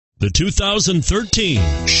The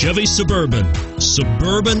 2013 Chevy Suburban.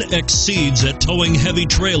 Suburban exceeds at towing heavy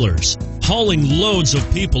trailers, hauling loads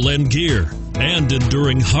of people and gear, and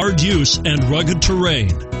enduring hard use and rugged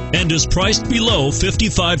terrain, and is priced below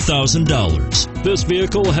 $55,000. This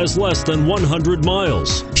vehicle has less than 100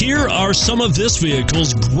 miles. Here are some of this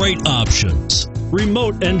vehicle's great options: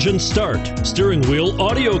 remote engine start, steering wheel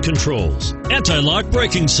audio controls, anti-lock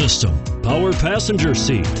braking system, power passenger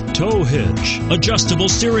seat, tow hitch, adjustable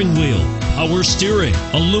steering wheel, power steering,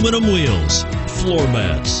 aluminum wheels, floor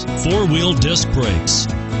mats, four-wheel disc brakes.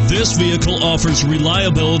 This vehicle offers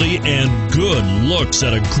reliability and good looks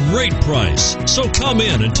at a great price. So come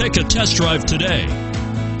in and take a test drive today.